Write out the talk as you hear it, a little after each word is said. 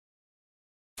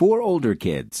For older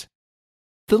kids,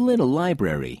 The Little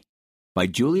Library by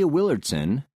Julia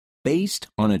Willardson, based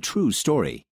on a true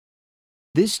story.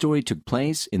 This story took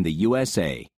place in the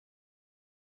USA.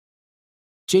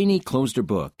 Janie closed her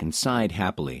book and sighed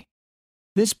happily.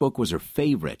 This book was her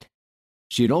favorite.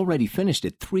 She had already finished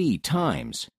it 3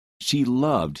 times. She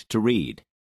loved to read.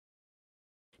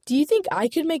 Do you think I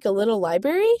could make a little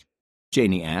library?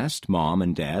 Janie asked Mom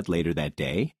and Dad later that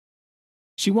day.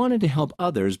 She wanted to help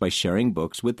others by sharing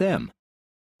books with them.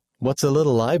 What's a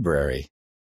little library?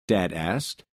 Dad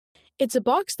asked. It's a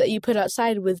box that you put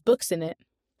outside with books in it.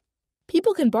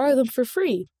 People can borrow them for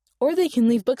free, or they can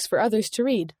leave books for others to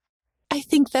read. I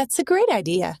think that's a great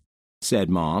idea, said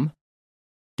Mom.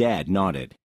 Dad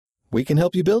nodded. We can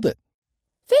help you build it.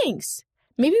 Thanks.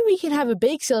 Maybe we can have a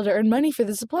bake sale to earn money for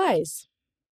the supplies.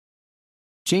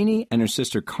 Janie and her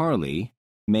sister Carly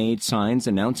made signs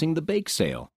announcing the bake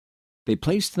sale. They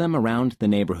placed them around the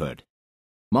neighborhood.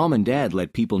 Mom and Dad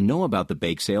let people know about the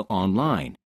bake sale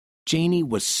online. Janie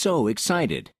was so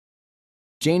excited.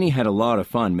 Janie had a lot of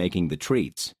fun making the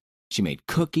treats. She made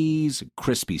cookies,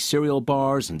 crispy cereal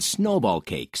bars, and snowball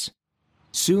cakes.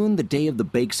 Soon the day of the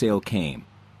bake sale came.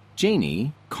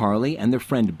 Janie, Carly, and their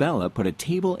friend Bella put a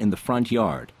table in the front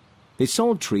yard. They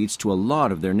sold treats to a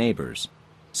lot of their neighbors.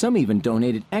 Some even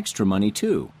donated extra money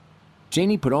too.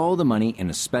 Janie put all the money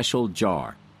in a special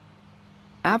jar.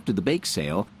 After the bake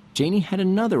sale, Janie had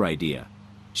another idea.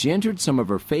 She entered some of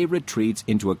her favorite treats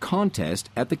into a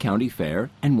contest at the county fair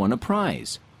and won a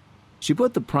prize. She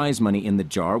put the prize money in the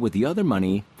jar with the other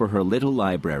money for her little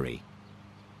library.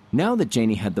 Now that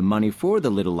Janie had the money for the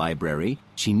little library,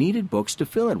 she needed books to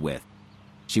fill it with.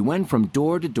 She went from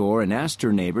door to door and asked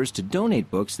her neighbors to donate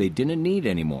books they didn't need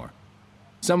anymore.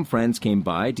 Some friends came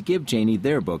by to give Janie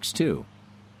their books too.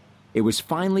 It was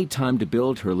finally time to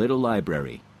build her little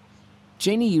library.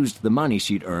 Janie used the money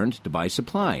she'd earned to buy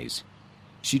supplies.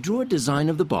 She drew a design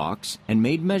of the box and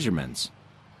made measurements.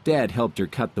 Dad helped her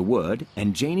cut the wood,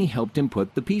 and Janie helped him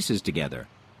put the pieces together.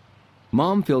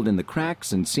 Mom filled in the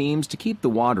cracks and seams to keep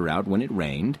the water out when it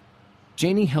rained.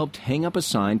 Janie helped hang up a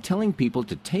sign telling people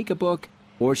to take a book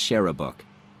or share a book.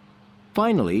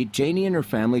 Finally, Janie and her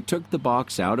family took the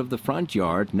box out of the front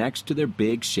yard next to their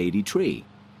big shady tree.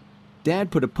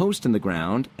 Dad put a post in the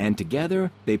ground, and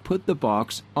together they put the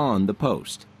box on the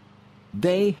post.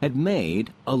 They had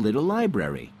made a little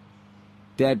library.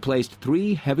 Dad placed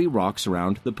 3 heavy rocks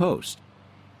around the post.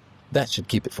 That should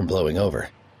keep it from blowing over,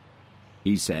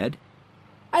 he said.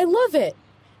 I love it.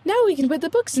 Now we can put the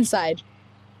books inside.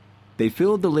 They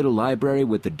filled the little library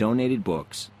with the donated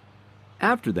books.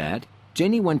 After that,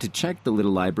 Janie went to check the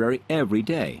little library every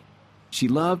day. She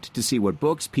loved to see what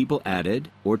books people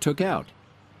added or took out.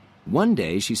 One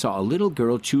day, she saw a little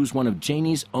girl choose one of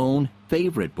Janie's own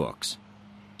favorite books.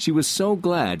 She was so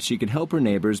glad she could help her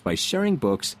neighbors by sharing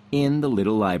books in the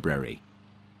little library.